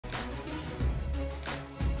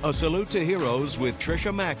A Salute to Heroes with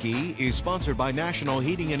Tricia Mackey is sponsored by National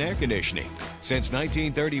Heating and Air Conditioning. Since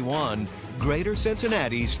 1931, Greater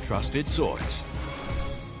Cincinnati's trusted source.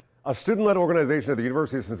 A student-led organization at the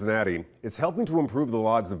University of Cincinnati is helping to improve the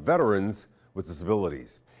lives of veterans with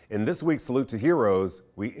disabilities. In this week's Salute to Heroes,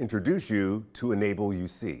 we introduce you to Enable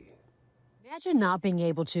UC. Imagine not being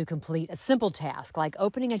able to complete a simple task like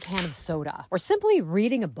opening a can of soda or simply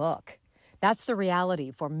reading a book. That's the reality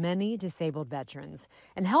for many disabled veterans.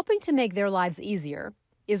 And helping to make their lives easier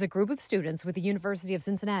is a group of students with the University of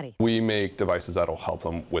Cincinnati. We make devices that'll help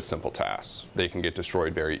them with simple tasks. They can get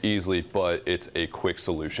destroyed very easily, but it's a quick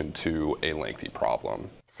solution to a lengthy problem.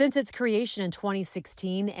 Since its creation in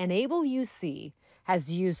 2016, Enable UC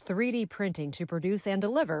has used 3D printing to produce and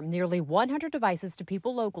deliver nearly 100 devices to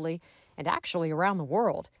people locally and actually around the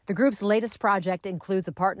world. The group's latest project includes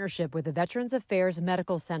a partnership with the Veterans Affairs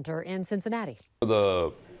Medical Center in Cincinnati.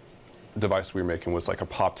 The device we were making was like a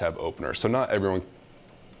pop tab opener, so not everyone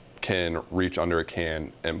can reach under a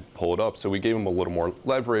can and pull it up, so we gave them a little more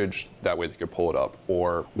leverage, that way they could pull it up.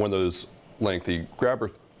 Or one of those lengthy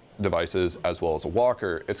grabber devices as well as a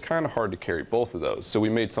walker, it's kind of hard to carry both of those, so we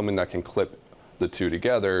made something that can clip the two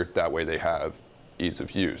together, that way they have ease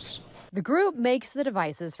of use. The group makes the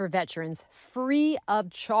devices for veterans free of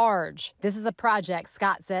charge. This is a project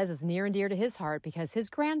Scott says is near and dear to his heart because his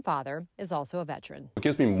grandfather is also a veteran. It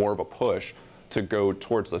gives me more of a push to go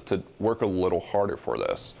towards this, to work a little harder for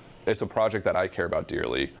this. It's a project that I care about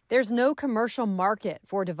dearly. There's no commercial market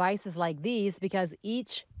for devices like these because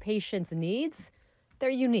each patient's needs, they're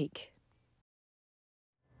unique.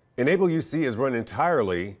 Enable UC is run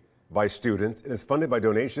entirely by students and is funded by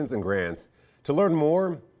donations and grants. To learn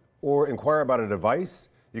more or inquire about a device,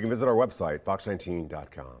 you can visit our website,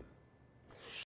 fox19.com.